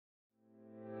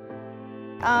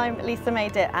I'm Lisa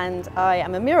Made It and I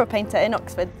am a mural painter in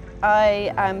Oxford.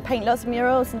 I paint lots of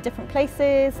murals in different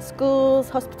places, schools,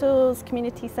 hospitals,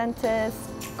 community centres,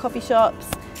 coffee shops,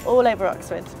 all over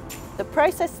Oxford. The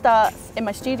process starts in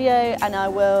my studio and I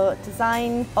will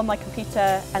design on my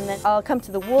computer, and then I'll come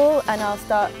to the wall and I'll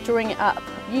start drawing it up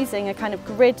using a kind of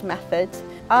grid method.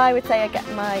 I would say I get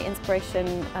my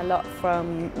inspiration a lot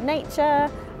from nature.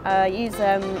 I use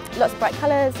lots of bright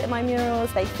colours in my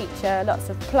murals. They feature lots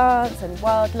of plants and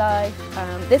wildlife.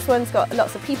 This one's got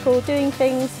lots of people doing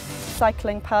things,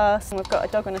 cycling past, and we've got a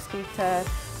dog on a scooter.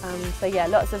 So yeah,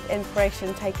 lots of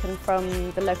inspiration taken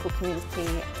from the local community.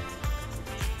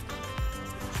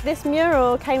 This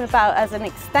mural came about as an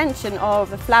extension of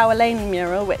the Flower Lane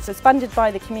mural, which was funded by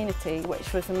the community,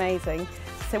 which was amazing.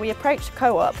 So we approached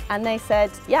Co-op and they said,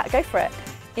 yeah, go for it.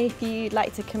 If you'd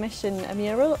like to commission a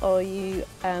mural or you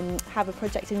have a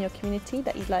project in your community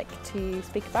that you'd like to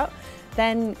speak about,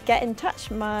 then get in touch.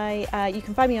 You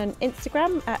can find me on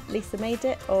Instagram at Lisa Made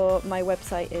It, or my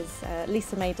website is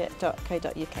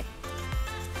lisamadeit.co.uk.